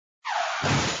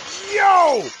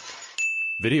Yo!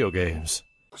 Video games.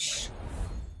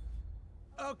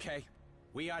 Okay,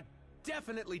 we are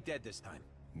definitely dead this time.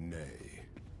 Nay.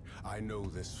 I know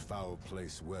this foul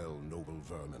place well, noble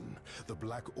vermin. The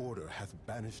Black Order hath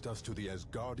banished us to the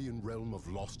Asgardian realm of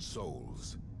lost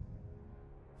souls.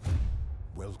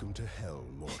 Welcome to hell,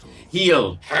 mortals.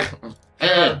 Heal.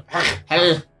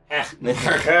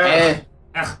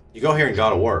 You go here in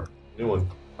God of War. New one.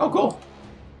 Oh, cool.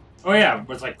 Oh yeah,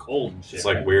 but it's like cold and shit. It's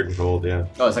like right? weird and cold, yeah.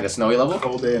 Oh, it's like a snowy level?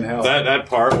 Cold day in hell. That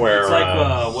part where... It's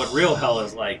like what real hell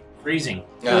is like. Freezing.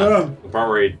 Yeah. The part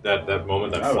where that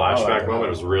moment, that I flashback like moment, that.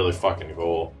 was really fucking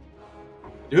cool.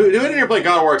 Who didn't here play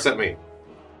God of War except me?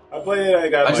 I played it, I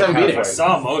got I just like haven't beat it. I halfway.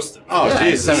 saw most of it. Oh, Yeah, I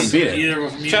Jesus. just haven't beat it. Either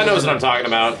with me Chad knows or- what I'm talking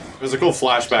about. There's a cool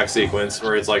flashback sequence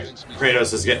where it's like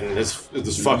Kratos is getting this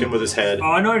fucking with his head.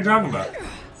 Oh, I know what you're talking about.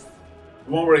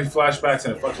 The one where he flashbacks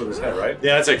and it fucks with his head, right?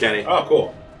 Yeah, that's it, Kenny. Oh,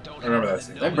 cool. I remember that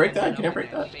scene. Did I break that? Can I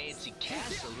break that?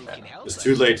 It's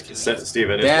too late to set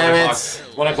Steven. It's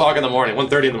Damn 1 o'clock in the morning,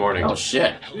 1:30 in the morning. Oh,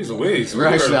 shit. Jeez Louise. We're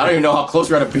actually, I don't even know how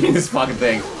close we're at beating this fucking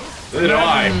thing. Neither do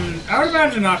I. I would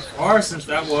imagine not far since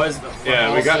that was the.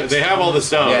 Yeah, we got. They have all the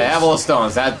stones. Yeah, I have all the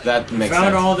stones. That makes Found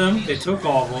sense. all of them. They took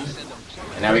all of them.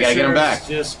 And now we gotta get them back.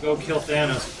 Just go kill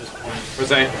Thanos at this point. What's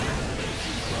that?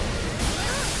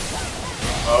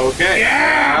 Okay.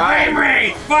 Yeah, frame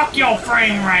rate. Fuck your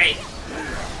frame rate.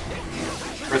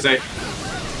 What's that?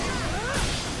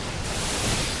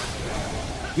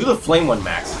 Do the flame one,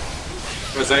 Max.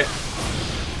 What's that?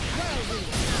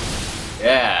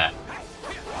 Yeah.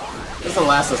 Doesn't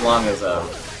last as long as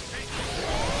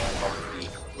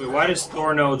Wait, why does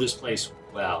Thor know this place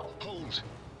well?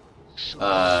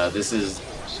 this is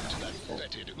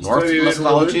Norse Studied it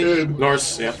mythology. really good.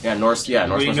 Norse. Yeah. Yeah, Norse. Yeah,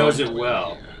 Norse But he knows mythology. it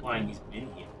well. Flying these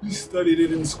minions. He studied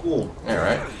it in school. All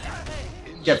right.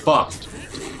 Get fucked.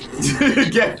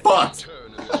 Get fucked.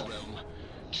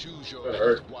 That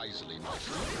hurt.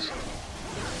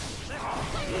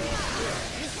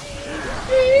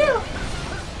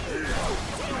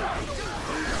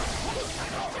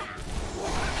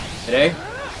 Today?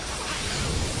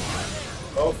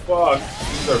 Oh fuck.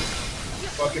 These are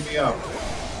fucking me up.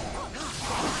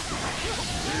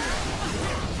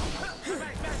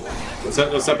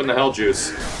 What's up in the hell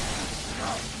juice?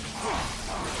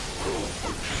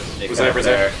 Was that for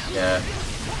there? Yeah.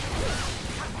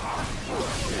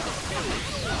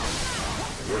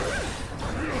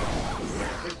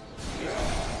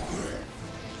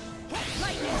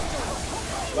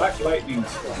 Black lightning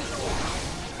storm.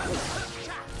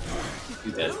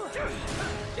 He's dead.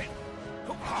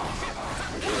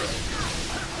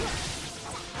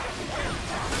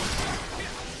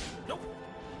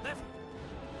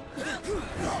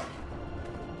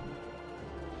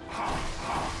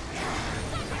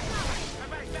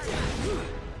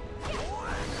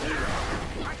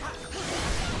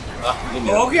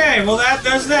 Okay, well that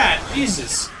does that.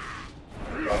 Jesus.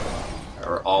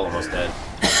 We're all almost dead.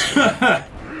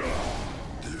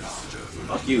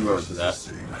 Fuck you, whoever did that.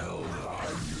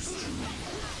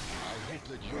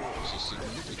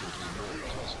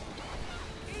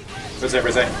 What's that for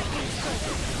a sec?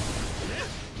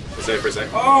 What's that for a sec?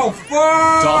 Oh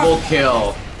fuck! Double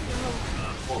kill.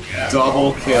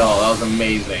 Double kill. That was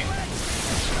amazing.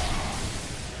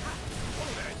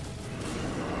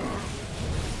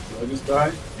 Did I just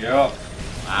die? Yep.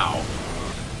 Wow.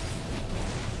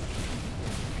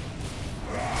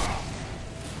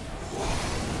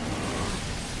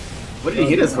 What did he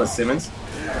hit us with, Simmons?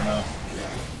 I don't know.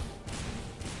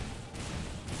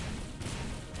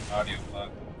 Audio bug.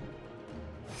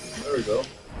 There we go.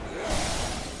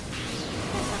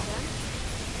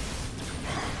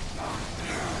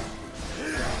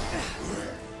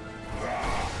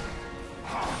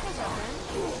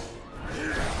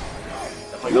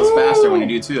 Definitely goes faster when you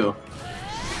do too.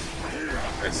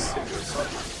 Nice.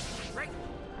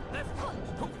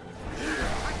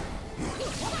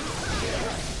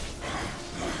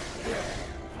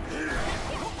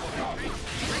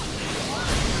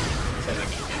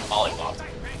 Volleyball.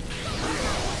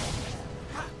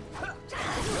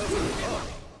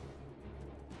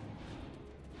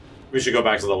 We should go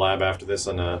back to the lab after this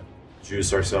and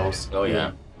juice ourselves. Oh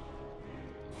yeah.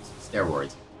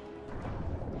 Steroids.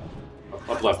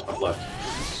 Up left, up left.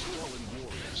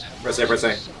 Press A, press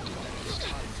A.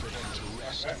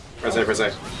 Press A, press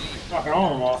A. Fucking all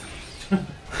of them off.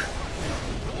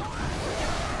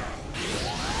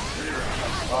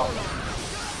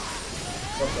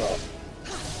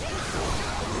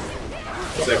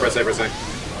 Press A, press A, press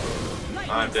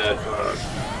A. I'm dead. I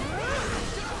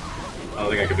don't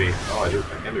think I could be. Oh,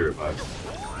 I can be revived.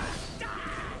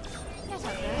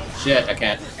 Shit, I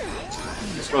can't.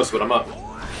 You're supposed to, but I'm up.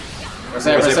 Press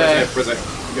A, press A. Press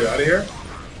A. Get out of here.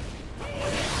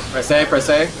 Press A, press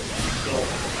A.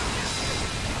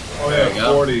 Oh There we yeah,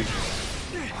 go. 40.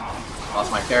 Lost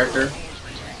my character.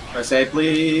 Press A,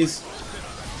 please.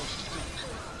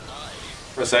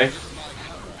 Press A.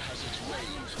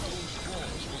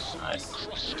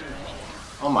 Nice.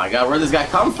 Oh my god, where'd this guy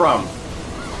come from?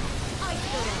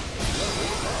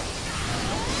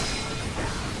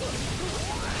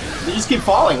 They just keep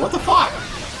falling. What the fuck?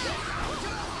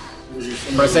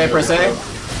 Press A, press A.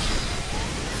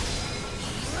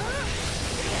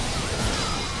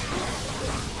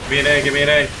 Give me an A, give me an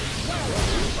A.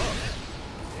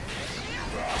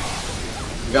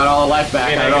 We got all the life back.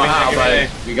 Give me I an A, don't know give me an A, how, give me an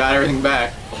but we got everything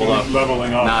back. Hold up.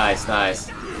 Leveling up. Nice, nice.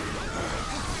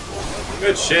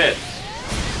 Good shit.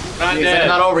 Not It's dead.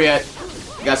 not over yet.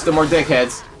 We got still more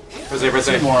dickheads. Press A, press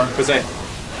A. Two more. Press A.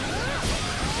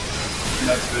 And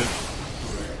that's it.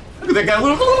 Look at that guy.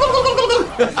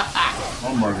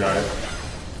 One more guy.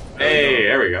 Hey,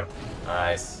 there we go.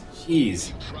 Nice.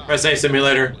 Jeez. Press A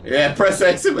simulator. Yeah, press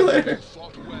A simulator.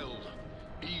 Fought well,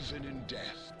 even in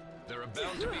death. There are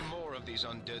bound to be more of these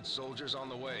undead soldiers on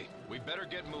the way. We better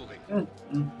get moving.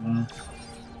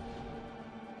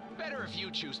 Better if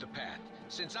you choose the path,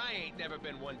 since I ain't never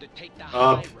been one to take the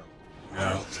Up. high road.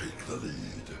 Yeah. Take the lead.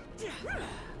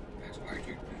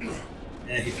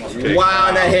 Okay.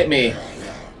 Wow, that hit me.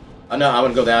 Oh no, I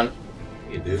want to go down.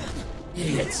 You dude.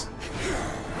 Idiots.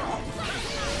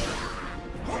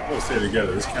 We'll stay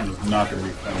together. This camera's not gonna be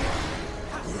funny.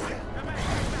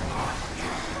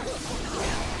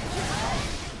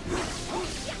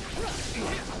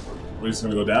 We're just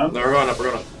gonna go down? No, we're going up,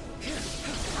 we're going up.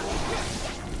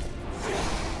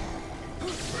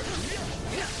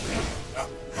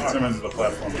 Let's come into the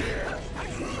platform.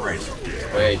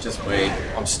 Right. Wait, just wait.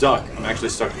 I'm stuck. I'm actually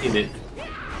stuck in it.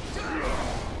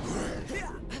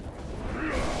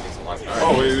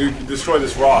 Oh, we destroyed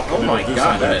this rock. Oh my It'll do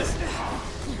god, that something.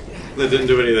 is. That didn't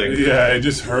do anything. Yeah, it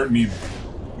just hurt me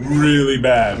really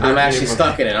bad. I'm actually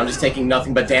stuck in it. I'm just taking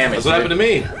nothing but damage. That's what happened to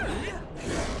me.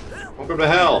 Welcome to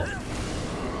hell.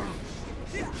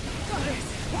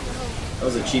 That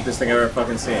was the cheapest thing I've ever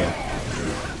fucking seen.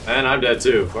 And I'm dead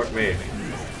too. Fuck me.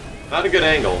 Not a good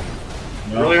angle.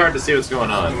 No. Really hard to see what's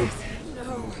going on.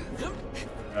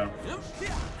 Yeah.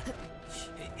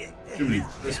 Too many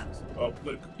Christmas. Oh,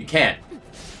 look. You can't.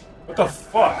 What the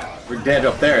fuck? We're dead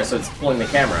up there, so it's pulling the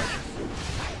camera.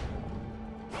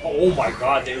 Oh my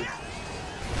god, dude.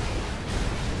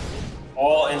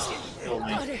 All instant killed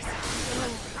me.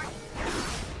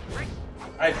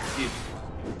 I see.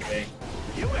 Okay.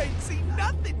 You ain't seen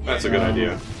nothing yet. That's a good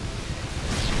idea.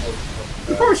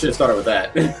 We probably should have started with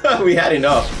that. We had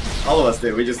enough. All of us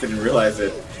did. We just didn't realize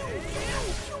it.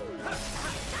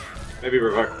 Maybe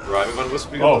reviving one was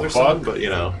be Oh, another fuck. son, but you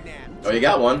know. Oh, you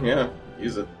got one? Yeah.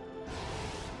 Use it.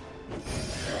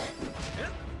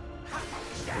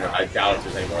 No, I doubt if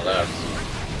there's any more left.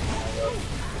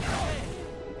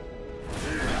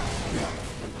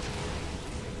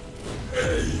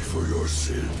 Pay for your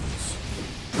sins.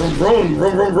 Vroom, vroom,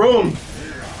 vroom, vroom, vroom.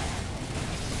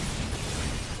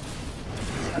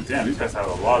 God damn, these guys have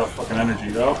a lot of fucking energy,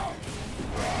 though.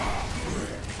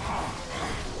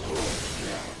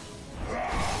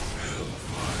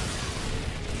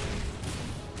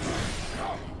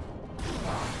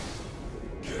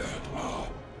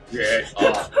 Get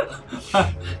up.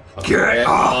 Get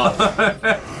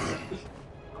up.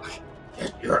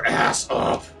 Get your ass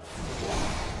up.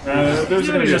 There's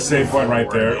gonna be a save point right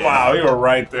there. Wow, you were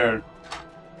right there.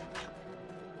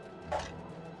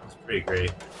 That's pretty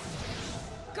great.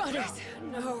 Got it.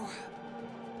 No.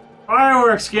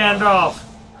 Fireworks, Gandalf!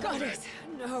 Got it.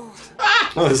 No.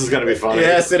 Oh, this is gonna be fun.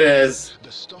 Yes, it is.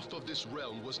 The stuff of this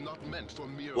realm was not meant for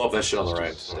mere Love that shit on the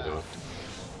right. So I'll do it.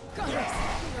 Got it.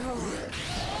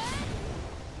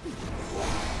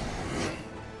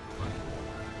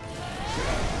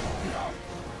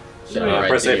 No.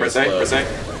 Press A, press A, press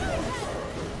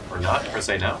A. Or not. Press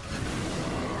A now.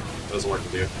 Doesn't work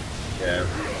with you. Yeah.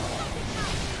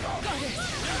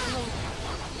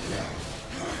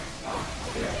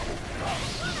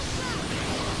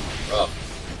 Oh.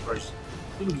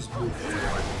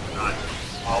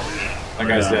 That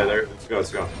guy's dead. There. Let's go.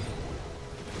 Let's go.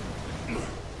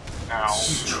 Ow.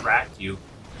 Tracked you.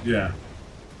 Yeah.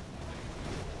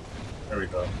 There we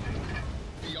go.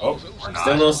 Oh,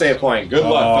 Still no save point. Good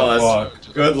luck, fellas.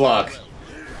 fuck. Good luck.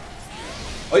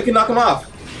 Oh, you can knock him off.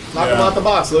 Knock him Yeah. out the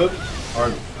box, Luke. Our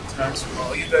attacks.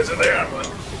 Oh, you guys are there.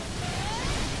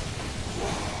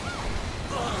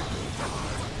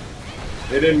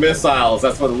 They did missiles.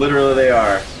 That's what literally they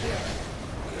are.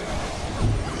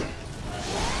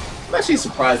 I'm actually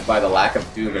surprised by the lack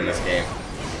of Doom in this game.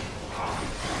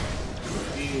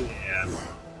 Yeah.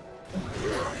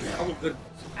 All the good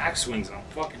axe swings and I'm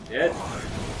fucking dead.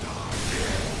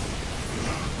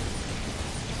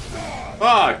 Fuck,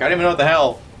 I didn't even know what the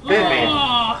hell hit me.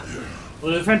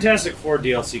 Well, the Fantastic Four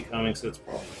DLC coming, so it's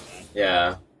probably fine.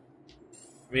 Yeah.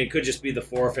 I mean, it could just be the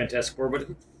 4 Fantastic Four, but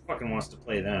who fucking wants to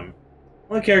play them?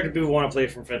 Only character people want to play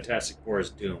from Fantastic Four is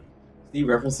Doom. Is he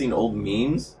referencing old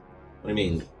memes? What do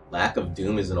you mean? Lack of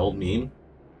Doom is an old meme?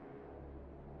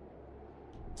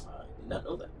 I did not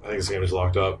know that. I think this game is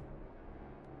locked up.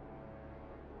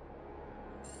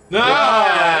 No!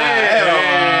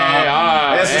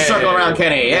 Let's just circle around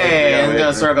Kenny. Hey, I'm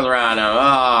gonna circle around him.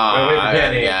 Oh, Wait for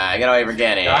Kenny. Yeah, get away from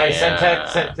Kenny. Guys,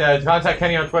 contact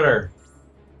Kenny on Twitter.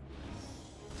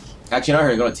 Actually, not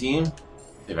here. Go to team. See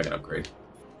if I can upgrade.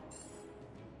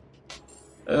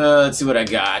 Let's see what I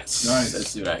got. Nice. Let's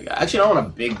see what I got. Actually, I want a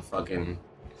big fucking.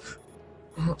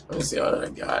 Let me see what I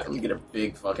got. Let me get a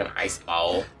big fucking ice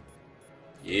ball.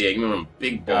 Yeah, give me one of them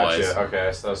big boys. Gotcha.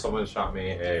 Okay, so someone shot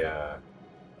me a.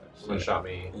 Someone shot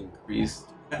me. Increase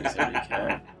every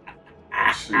can.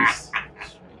 Increase.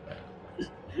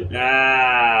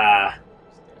 Ah.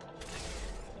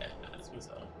 Yeah, that's what's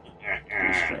up.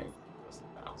 Strength.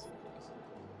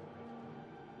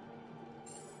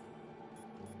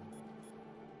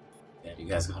 Yeah, you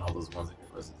guys got all those ones that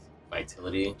give us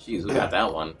vitality. Jeez, we got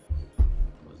that one. It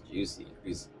was juicy.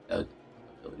 Increase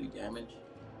ability damage.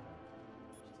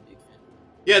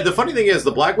 Yeah, the funny thing is,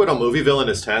 the Black Widow movie villain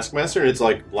is Taskmaster, and it's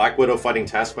like Black Widow fighting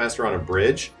Taskmaster on a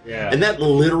bridge. Yeah. And that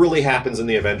literally happens in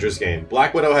the Avengers game.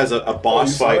 Black Widow has a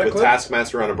boss fight with clip?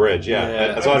 Taskmaster on a bridge.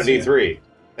 Yeah, I saw it at see it. E3.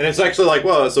 And it's actually like,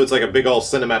 whoa, so it's like a big old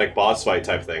cinematic boss fight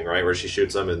type thing, right? Where she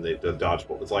shoots them and they dodge.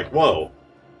 It's like, whoa.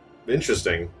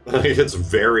 Interesting. It's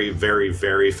very, very,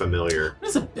 very familiar. What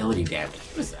is ability damage?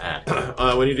 What is that?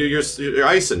 When you do your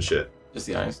ice and shit. Just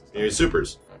the ice? Your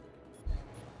supers.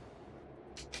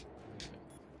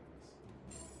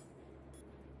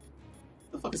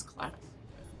 What the fuck is class?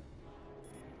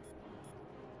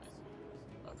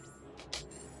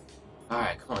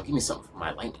 Alright, come on, give me something for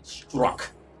my lightning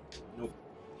struck. Nope.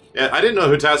 Yeah, I didn't know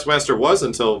who Taskmaster was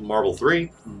until Marvel 3.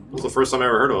 It was the first time I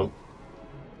ever heard of him.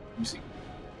 Let me see.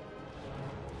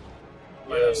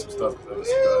 Might have some stuff that was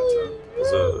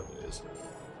bad,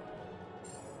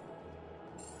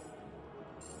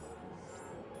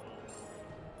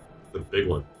 The big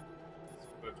one.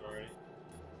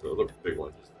 The big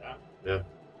one. Yeah.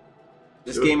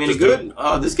 This game any good?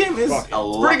 This game is a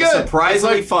lot, pretty good.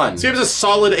 Surprisingly It's fun. This game's a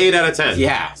solid 8 out of 10.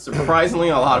 Yeah, surprisingly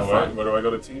a lot of fun. Where do I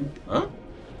go to team? Huh?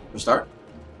 Start?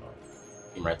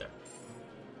 Team right there.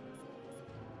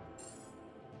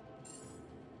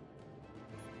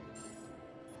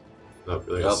 Nope,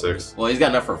 really got 6. Well, he's got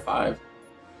enough for 5.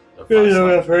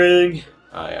 enough for anything.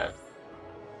 Oh, yeah.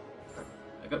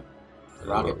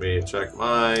 Let me check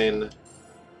mine.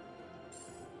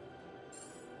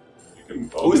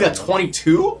 Oh, he's got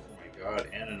 22? Oh my god,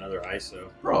 and another ISO.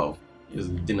 Bro, he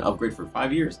just didn't upgrade for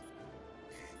 5 years.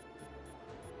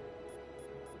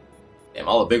 Damn,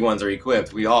 all the big ones are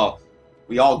equipped. We all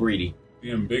greedy.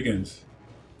 Being biggins.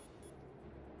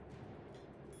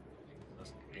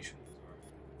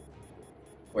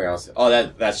 Where else? Oh,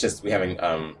 that's just we haven't.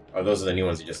 Oh, those are the new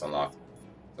ones you just unlocked.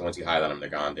 So once you highlight them, they're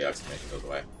gone. The exclamation goes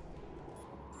away.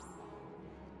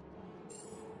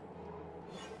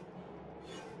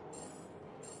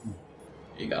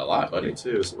 You got a lot, buddy. Me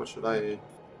too. So what should I? You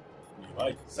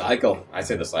like? Cycle. I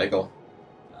say the cycle.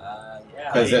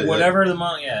 Yeah, whatever the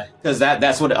month, yeah. Because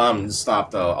that's what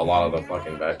stopped a lot of the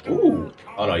fucking back. Ooh.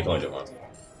 Oh no, you can only do it once.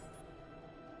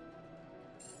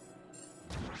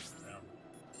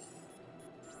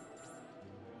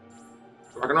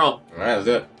 Rock and roll. All right, let's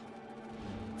do it.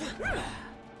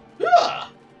 Yeah.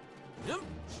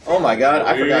 Oh my god,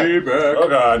 I forgot. Oh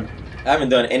god. I haven't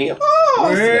done any. Oh,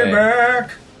 We're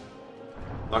back.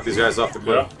 Knock these guys off the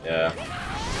cliff. Yeah.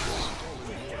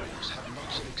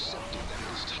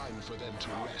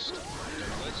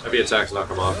 Heavy attacks knock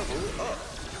them off.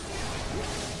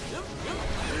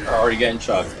 They're already getting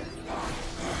chucked.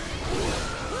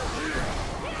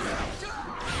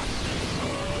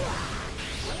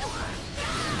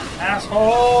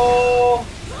 Asshole!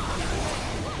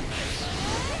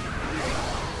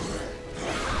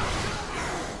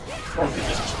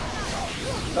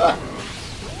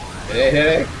 Hit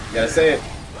it. You gotta say it.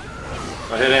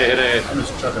 Oh, hit A. I'm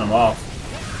just chucking them off.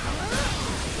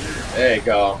 There you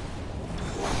go.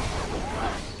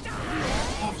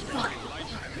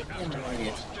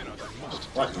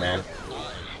 What, man?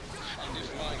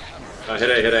 Oh, hit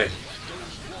A.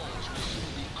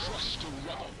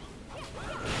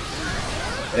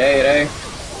 Hit A.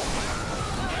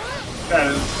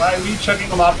 Yeah, by me chucking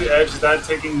them off the edge, is that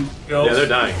taking kills? Yeah, they're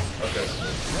dying. Okay.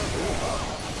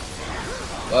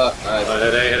 Nice.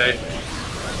 Hit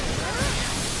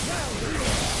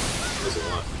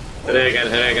A. Hit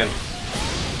A again.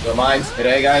 Go mines. Hit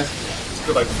A, guys. Let's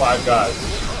go like 5 guys.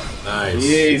 Nice.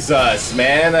 Jesus,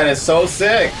 man, that is so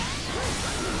sick.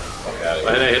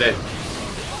 Okay, Hit A.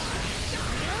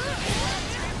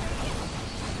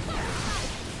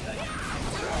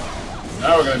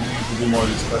 Now we're gonna need to do more of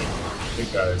these special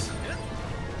big guys.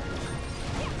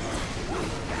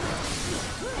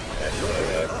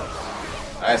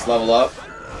 Nice, level up.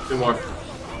 2 more.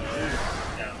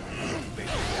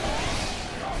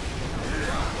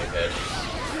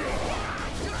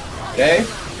 Okay.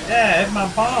 Yeah, hit my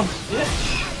bomb,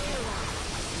 bitch.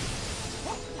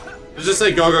 Just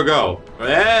say go.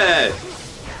 Hey!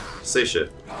 Say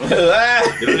shit. Yeah,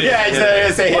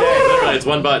 I say hit A. Literally, it's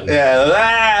one button. Yeah.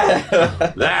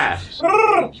 That.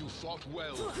 You fought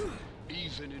well,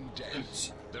 even in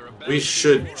death. We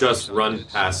should just run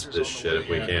past this shit if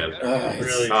we can.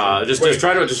 Really? Just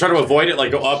try to avoid it.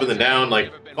 Like go up and then down.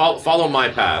 Like follow my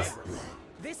path.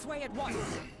 This way at once.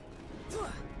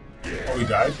 Oh, we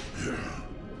died?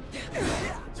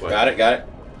 Got it.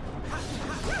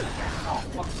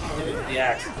 The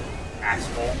axe.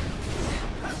 Axel.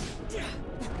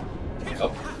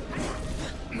 Oh,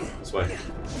 This way.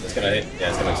 it's gonna hit. Yeah,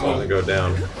 it's gonna It's gonna explode. go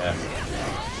down. Yeah.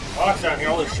 Rocks down here.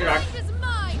 Holy shit! I It is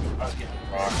mine. was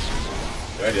getting rocks.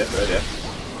 Good idea.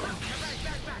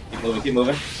 Keep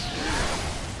moving.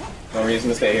 No reason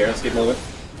to stay here. Let's keep moving.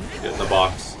 Get in the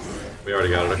box. We already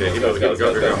got it. Okay, keep Go. moving.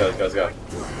 Go.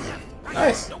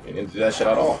 Nice. You didn't do that shit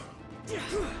at all.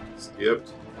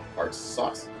 Skipped. Heart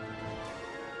sucks.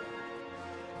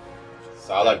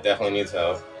 Salak definitely needs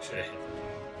help. Shit.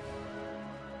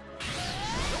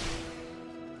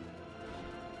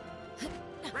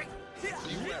 Be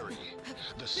wary.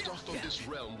 The stuff of this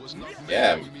realm was not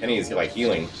Yeah, meant for Penny's mere like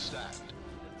healing. mortals to understand.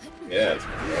 Yeah,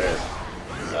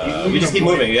 it's we just keep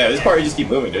moving. Yeah, this part you just keep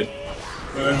moving, dude.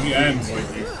 But at the end,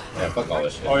 Yeah, fuck all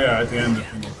this shit. oh yeah, at the end.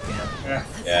 Yeah.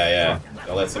 Yeah.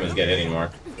 Don't let Simmons get hit anymore.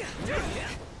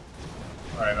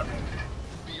 Alright.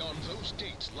 Beyond those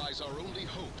gates lies our only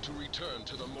hope to return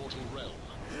to the mortal realm.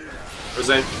 Where's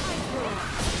Zane?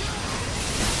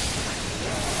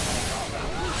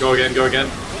 Go again.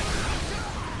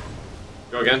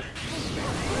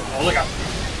 Oh, look out.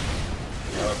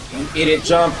 You idiot,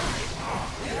 jump.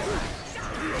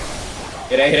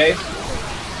 Hit A.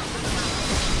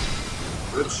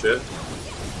 Good shit.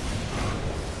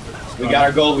 We got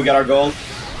our gold.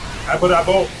 I put that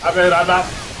boat. I bet I'm not.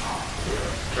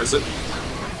 Press it.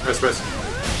 Press.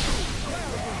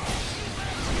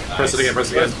 Press it again.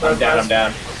 I'm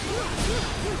down.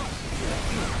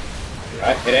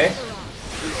 Alright, hit A.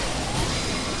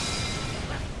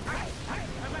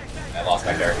 I lost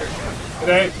my character.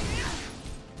 Today.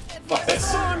 Fuck this.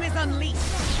 Storm is unleashed.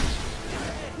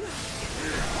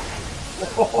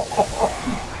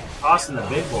 Tossing the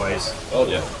big boys. Told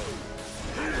ya.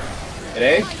 Hit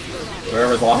A.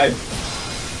 Whoever's live.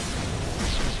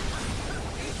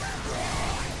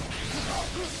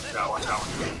 Watch out.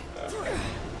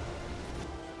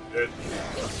 Good.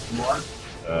 More?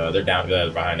 They're down.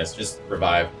 They're behind us. Just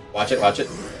revive. Watch it.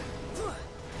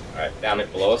 Alright, down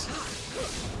it below us.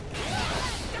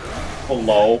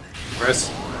 Below. Press.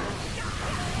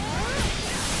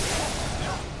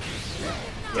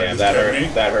 Damn, that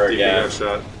hurt. Yeah.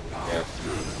 Shot.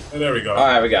 Oh, there we go.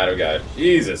 Alright, we got it.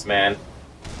 Jesus, man.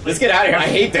 Let's get out of here. I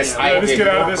hate this. Yeah, let's get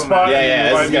out of this spot.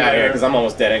 Yeah, let's get out of here because I'm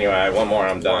almost dead anyway. One more,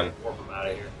 I'm done. Warp them out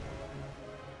of here.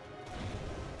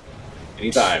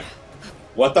 Anytime.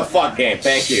 What the fuck, game?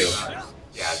 Thank you.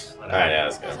 Yeah. Alright, yeah,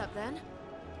 let's What's go. up then?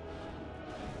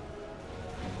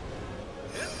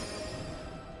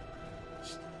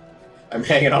 I'm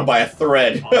hanging on by a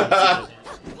thread.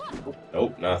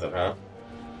 Nope, nothing, huh?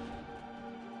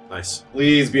 Nice.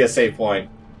 Please be a save point.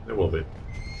 It will be.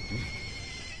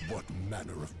 What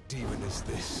manner of demon is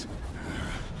this?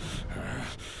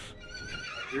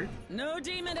 No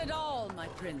demon at all, my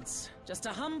prince. Just a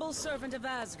humble servant of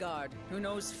Asgard who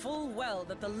knows full well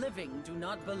that the living do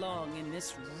not belong in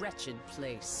this wretched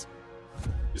place.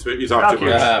 You talk too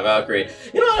much. Yeah, Valkyrie.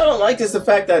 You know what I don't like is the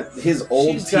fact that his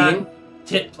old She's team. got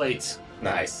tit plates.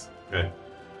 Nice. Okay.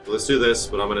 So let's do this,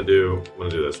 but I'm gonna do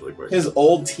this really quick. His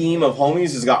old team of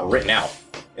homies just got written out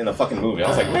in the fucking movie. I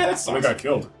was like, man, that's Somebody got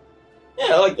killed.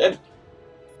 yeah, like that.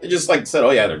 They just like said, oh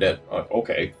yeah, they're dead.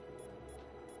 Okay.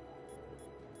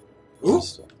 Ooh.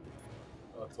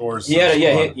 Thor's. Yeah.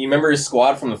 squad. You remember his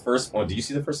squad from the first one? Did you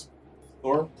see the first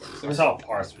Thor? I saw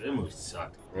parts, but it movie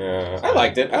sucked. Yeah, I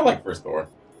liked it. I liked first Thor.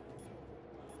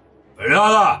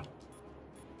 Vanilla!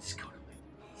 Just go to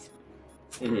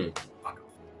my Mm-hmm. Fuck.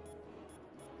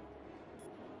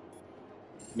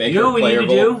 Make You know her what we need to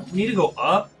playable. do? We need to go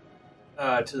up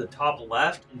to the top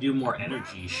left and do more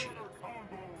energy shit.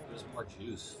 There's more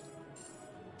juice.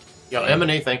 Yo,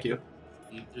 M&A, thank you.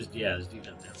 There's defense has to be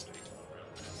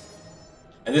around this.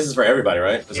 And this is for everybody,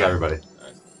 right? This is everybody.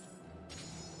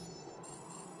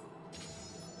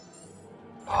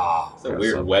 Ah, it's a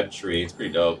weird web tree. It's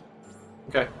pretty dope.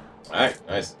 Okay. All right,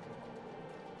 nice.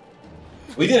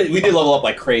 We did level up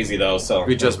like crazy though. So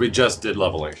We just did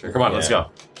leveling. Sure. Come on, let's go.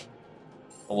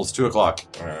 Almost 2 o'clock.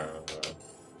 7.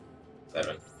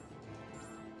 Gotta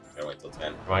wait till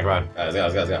 10. Come on, come on. Let's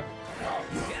go.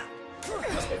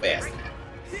 Let's go fast.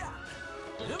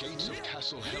 The gates of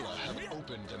Castle Hela have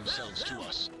opened themselves to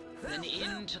us. Then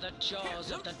into the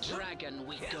jaws of the dragon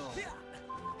we go.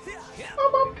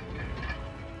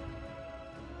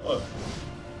 Oh,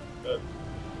 good.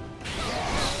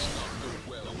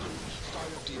 Well,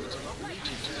 fire demons are not native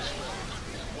to this realm.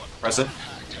 What Press it.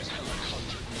 pact has Hela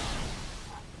conjured now?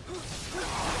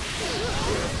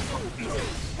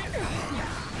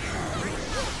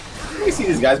 Did we see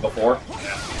these guys before?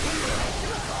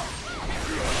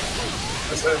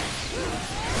 Press it.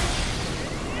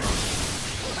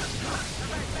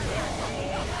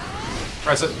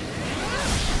 Press it.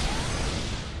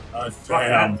 Fuck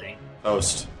Damn. that thing.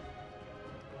 Toast.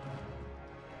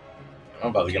 I'm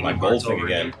about to get my gold thing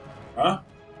again. Huh?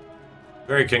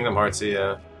 Very Kingdom Heartsy,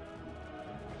 yeah.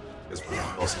 Guess we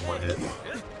can pull some one hit.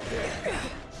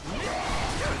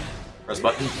 Press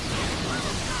button.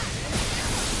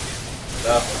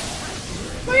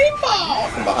 Rainbow!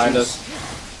 From behind us.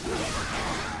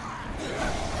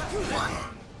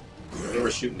 They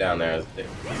were shooting down there.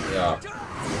 Yeah.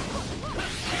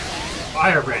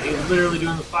 Firebrand. He was literally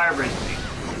doing the firebrand thing.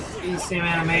 It's the same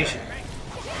animation.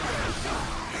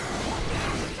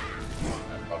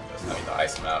 Fuck this. I need to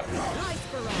ice him out.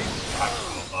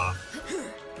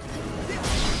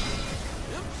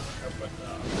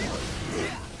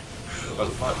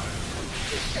 Button, button.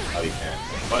 Oh, you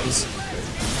can't. Buttons.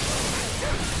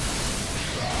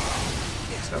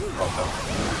 Step front up.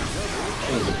 I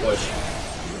think we can push.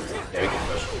 Yeah, we can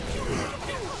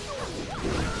push.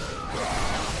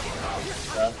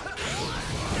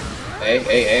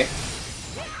 Hey.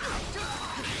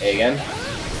 Hey again.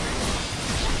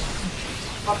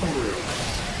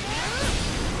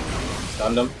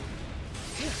 Stunned him.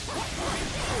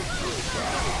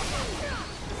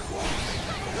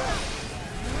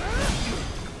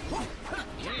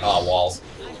 Oh, walls.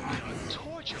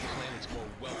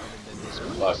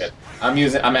 Fuck it.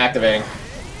 I'm activating.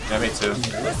 Yeah, me too.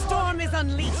 The storm is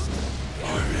unleashed.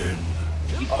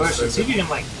 Push and see if you can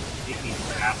like make me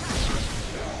trap.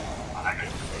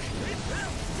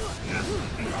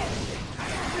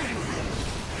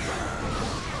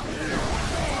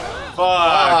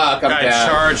 Fuck! I'm Guy down.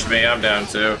 charged me. I'm down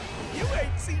too.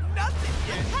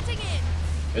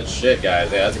 Good shit,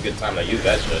 guys. Yeah, that's a good time to use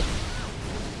that shit.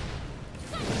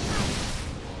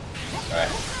 Alright.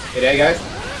 Hit A, guys.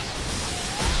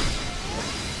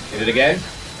 Hit it again.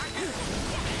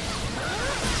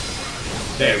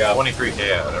 There you go.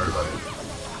 23k out,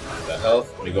 everybody. Got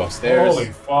health. When you go upstairs, Holy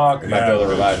fuck. you might be able to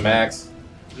revive Max.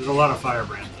 There's a lot of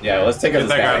firebrand. Yeah, let's take out Get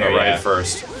this that guy guy on the here, right yeah.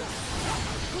 first.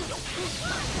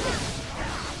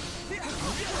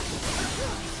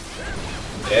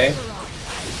 Okay.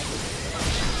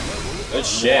 Good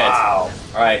shit. Wow.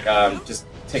 Alright, just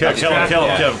take Kill out him, these guys. kill him,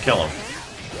 Yeah. kill him, kill him.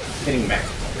 Hitting Max.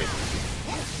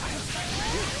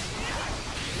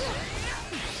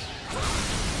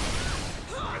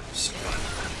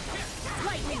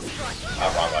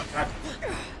 Oh, wrong one.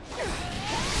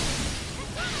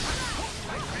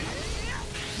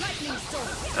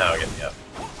 Now again, yeah.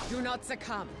 Do not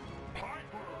succumb.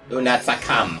 Do not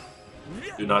succumb.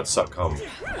 Do not succumb.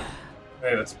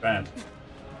 Hey, that's banned.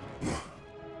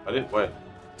 I didn't win.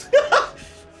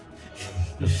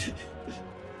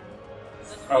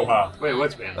 Oh, wow. Wait,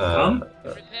 what's banned?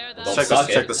 Prepare Don't Check suck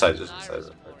this, check it. the side, just the side.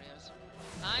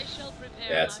 I shall prepare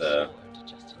Yeah, it's my sword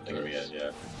just in Where we case. at?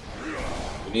 Yeah.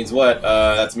 Who needs what?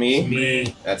 That's me.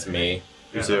 Me. That's me.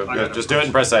 You too. I Good. gotta Just do it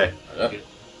and press A. Yep.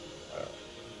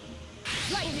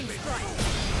 Lightning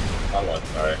strike. Wrong one.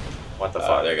 Sorry. What the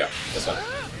fuck? There you go. This one.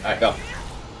 Alright, go.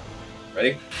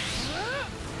 Ready?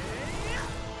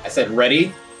 I said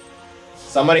ready.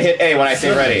 Somebody hit A when I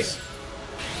say ready.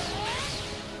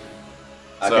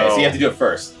 Okay, so you have to do it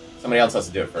first. Somebody else has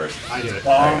to do it first. I did it.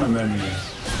 Bomb and then me.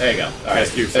 There you go. Alright,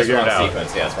 Yes, you that's figured wrong it out.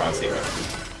 sequence. Yeah, it's wrong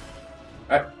sequence.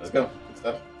 Alright, let's go. Good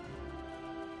stuff.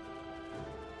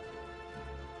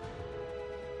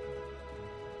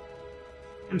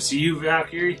 MCU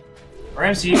Valkyrie? Or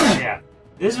MCU, yeah.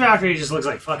 This Valkyrie just looks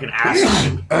like fucking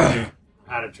acid.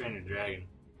 How to Train Your Dragon.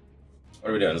 What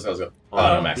are we doing? Let's go.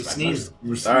 Oh, no, Max. He Max, sneezed.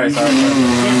 Max. Sorry.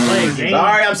 Can't play a game.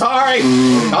 Sorry, I'm sorry.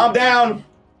 Calm down.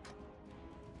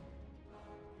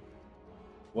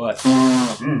 What?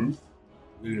 Mm.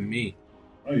 Look at me.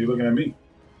 Oh, you're looking at me.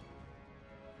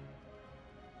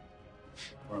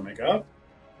 Want to make up?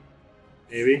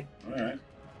 Maybe. All right.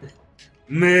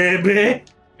 Maybe.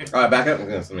 All right, back up. I'm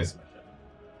gonna send me some shit.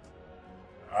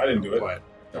 I didn't do it. What?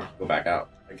 No, go back out.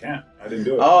 I can't. I didn't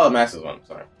do it. Oh, Max's one.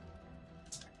 Sorry.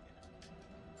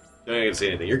 Don't even see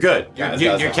anything. You're good. Yeah,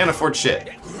 You can't afford shit.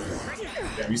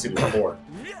 Damn, you said it before.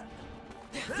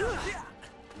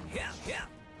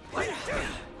 What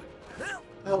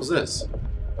the hell is this?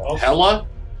 Oh, Hella?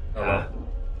 hello.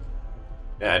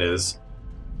 Yeah, it is.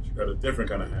 She got a different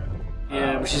kind of hat.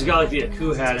 Yeah, but she's got like the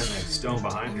Aku hat and the stone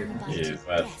behind her. Yeah,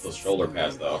 but those shoulder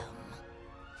pads though.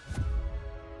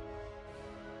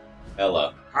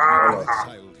 Hella.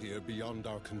 Exiled here beyond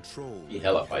our control. He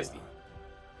hella feisty.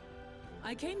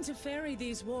 I came to ferry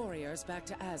these warriors back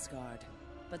to Asgard,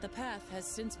 but the path has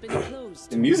since been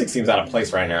closed. The music seems out of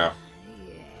place right now.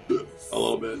 A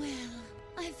little bit. Well,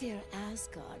 I fear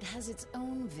Asgard has its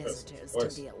own visitors to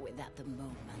voice. deal with at the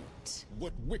moment.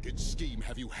 What wicked scheme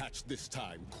have you hatched this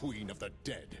time, Queen of the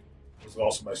Dead? This is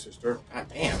also my sister. God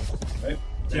damn. Right?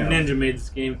 Team Ninja made this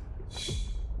game.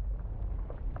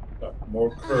 Got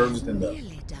more curves than I've the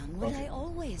nearly done what I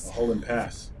always have. Holland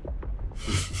Pass.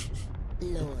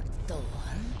 Lord Thor.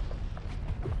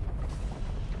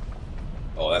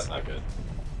 Oh, that's not good.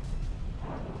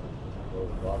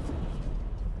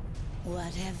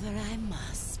 Whatever I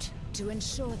must to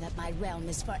ensure that my realm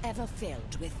is forever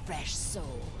filled with fresh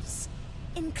souls,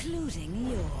 including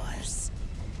yours.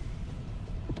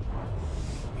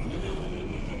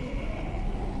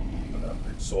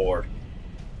 Sword.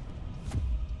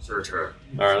 Search her.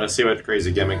 Alright, let's see what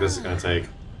crazy gimmick this is gonna take.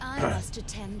 I must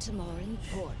attend to more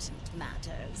important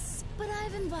matters. But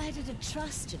I've invited a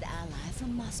trusted ally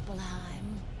from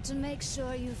Muspelheim to make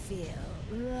sure you feel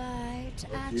right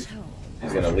at home.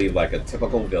 He's gonna leave like a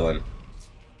typical villain.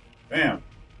 Bam.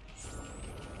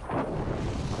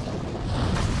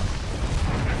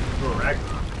 Correct.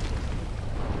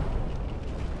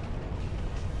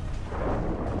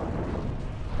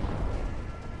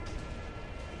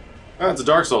 Oh, it's a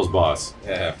Dark Souls boss.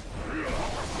 Yeah.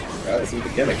 Let's see what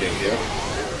the gimmick is here.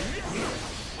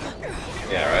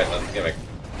 Yeah, right, that's the gimmick.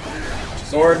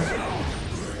 Sword.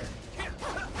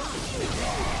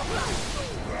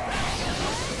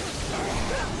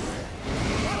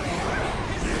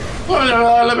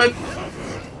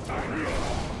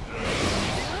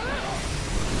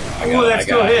 Ooh, that's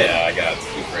still hit. Yeah, I got it.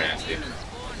 Super nasty.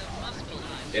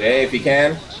 Hit A if you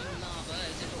can.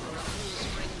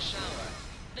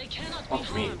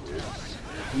 Fuck me.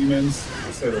 Demons.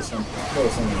 Say there's something. That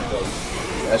was something that does.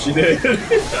 Yeah, she did.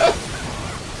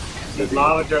 The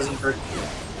lava doesn't hurt.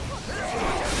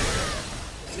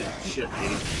 Shit,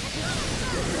 lady.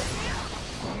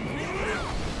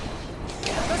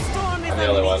 I'm the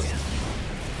only one.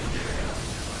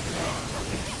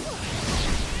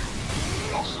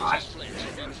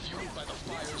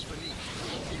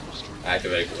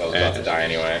 Activate because I was about to die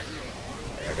anyway.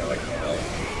 I got like hell.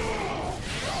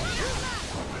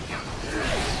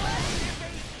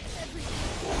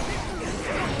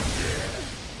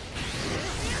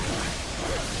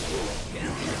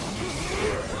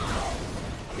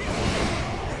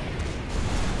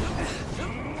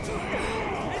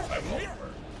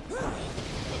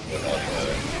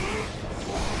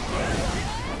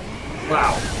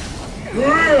 Wow.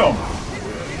 Damn!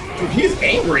 Dude, he's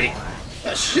angry. What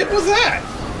the shit was that?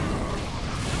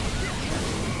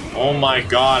 Oh my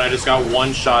god, I just got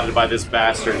one-shotted by this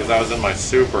bastard because I was in my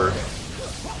super.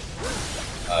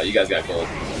 You guys got gold.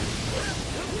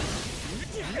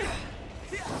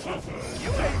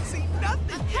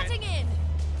 I'm cutting in!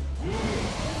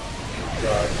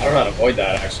 I don't know how to avoid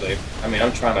that actually. I mean,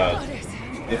 I'm trying to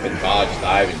dip and dodge,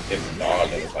 dive and dip and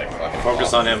dodge, and it's like fucking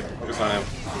Focus on him. Focus on him.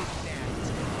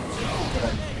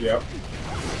 Yep.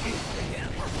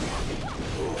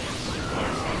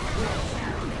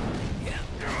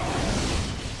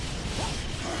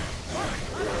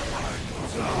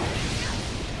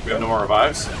 We have no more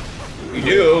revives? You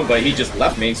do, but he just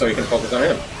left me so he can focus on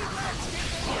him.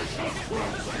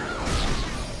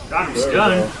 Got him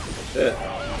stunned. That's it.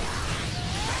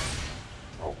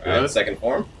 Alright, second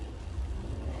form.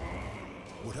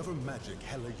 Whatever magic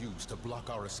Hela used to block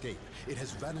our escape, it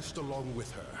has vanished along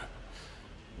with her.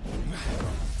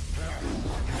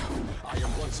 I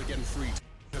am once again free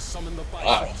to summon the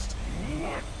Bifrost.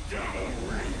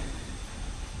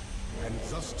 and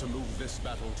thus to move this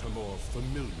battle to more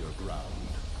familiar ground.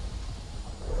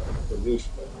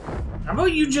 How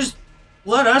about you just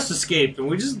let us escape and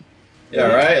we just Yeah,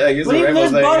 right? Like, leave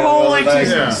this butthole like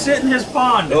to sit in his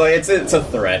pond. Well, it's a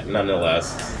threat,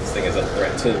 nonetheless. This thing is a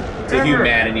threat to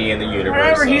humanity and the universe.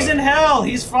 Whatever, he's in hell.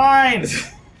 He's fine.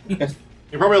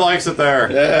 He probably likes it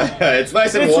there. Yeah, it's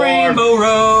nice and It's warm. Rainbow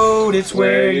Road. It's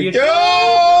where you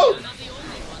go.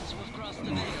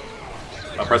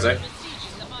 Press A.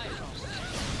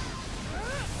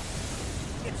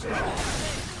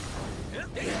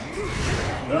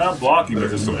 They're not blocking me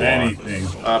from anything.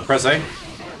 Press A.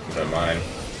 Don't mind.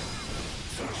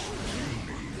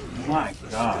 My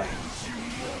God.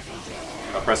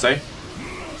 Press A.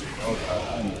 Oh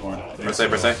God, I'm torn. Press A,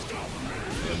 press A.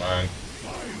 Don't mind.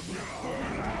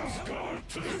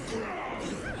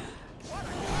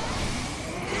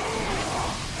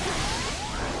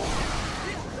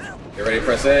 Get ready to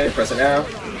press A. Press it now.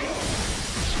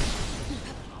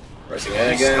 Pressing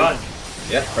A again.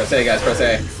 Yep, press A, guys. Press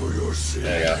A.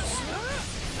 There you go. Nice.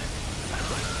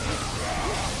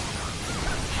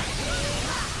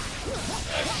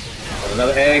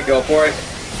 Another A. Go for it.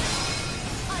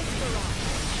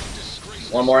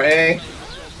 One more A.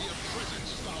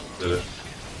 Did it.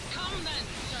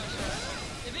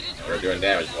 We're doing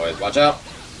damage, boys. Watch out.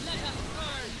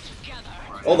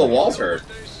 Oh, the wall's hurt.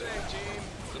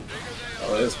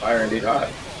 Oh, it is fire indeed hot.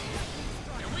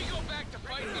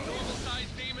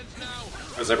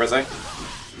 Press A, press A.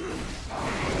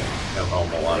 Oh,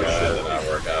 Milano shit did not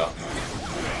work out.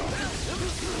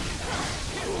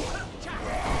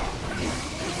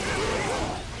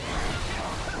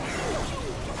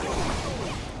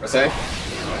 Press A.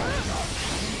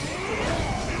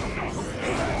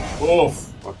 Oof.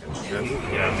 Fucking shit.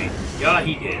 Yeah,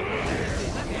 he did.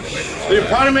 You're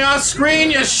putting me on screen,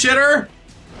 you shitter!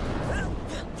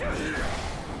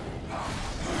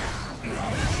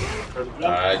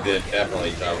 I did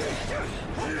definitely jump.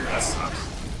 That sucks.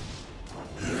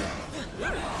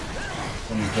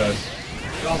 Someone's dead.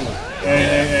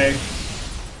 Hey.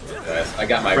 Guys, I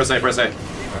got my. Press A, press A.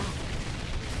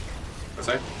 Press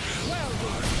A.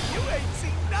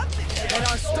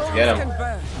 Get him.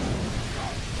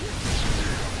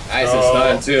 Nice, it's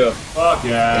stunned too. Fuck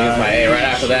yeah. Use my A right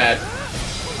after that.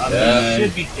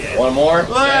 Should be dead. One more. Let's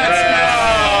go!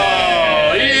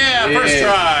 Yeah, first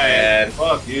try! And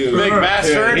Fuck you. Big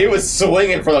bastard! dude, he was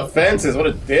swinging for the fences. What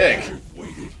a dick.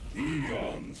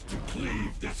 Eons to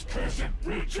cleave this cursed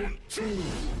bridge in two.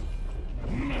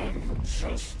 None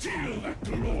shall steal that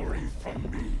glory from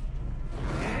me.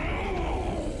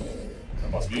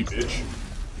 That must be, bitch.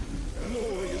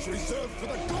 Glory is reserved for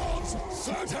the gods,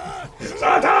 Santa!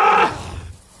 Santa!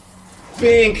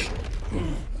 Bink!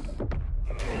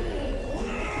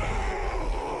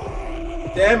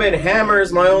 Damn it, hammer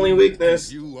is my only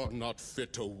weakness. You are not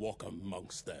fit to walk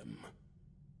amongst them.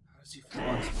 It's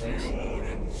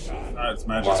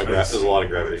magic space. There's a lot of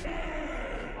gravity.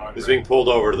 He's being pulled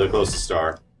over to the closest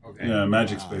star. Okay. Yeah,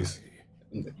 magic space.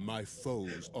 My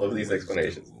foes Love these always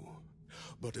explanations. do.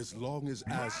 But as long as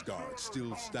Asgard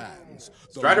still stands,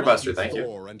 the Strider Buster, mighty thank you.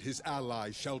 Thor and his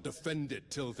allies shall defend it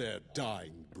till their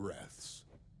dying breaths.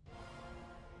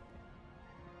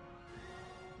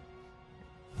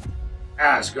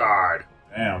 Asgard.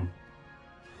 Damn.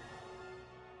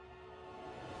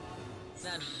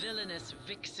 That villainous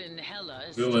vixen Hela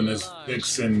is Villainous still large.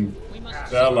 vixen We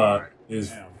must Bella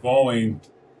is going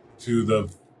to the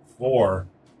fore.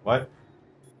 What?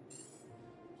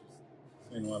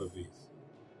 Saying a lot of these.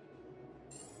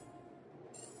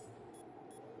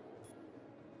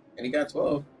 And he got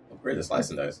 12. Upgrade the slice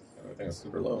and dice. Everything is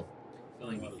super low.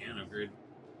 Feeling you can upgrade.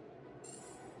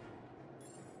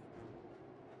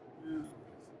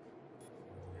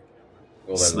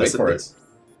 Well, then wait for it.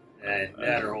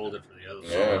 That or hold it for the other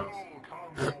Yeah. one.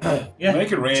 Yeah.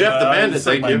 Make it rain. Jeff the Man, it's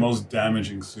like thank my you. most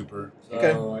damaging super.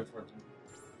 Okay.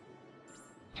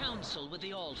 Counsel with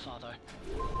the Allfather.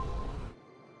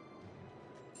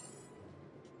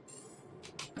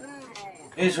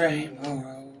 It's Rainbow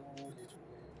Road.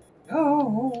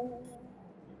 Go.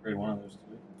 Upgrade one of those two.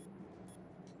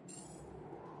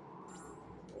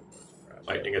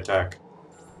 Lightning attack.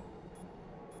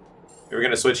 We're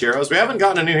gonna switch heroes. We haven't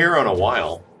gotten a new hero in a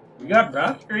while. We got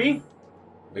Valkyrie.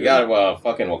 We got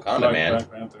fucking Wakanda, man.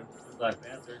 Black Panther. Black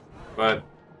Panther. But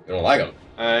You don't like him.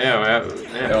 yeah, we have. You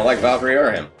Yeah. don't like Valkyrie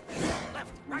or him.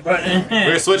 But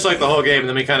We switched like the whole game, and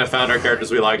then we kind of found our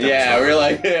characters we liked. Yeah, we were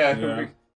like, yeah. Yeah.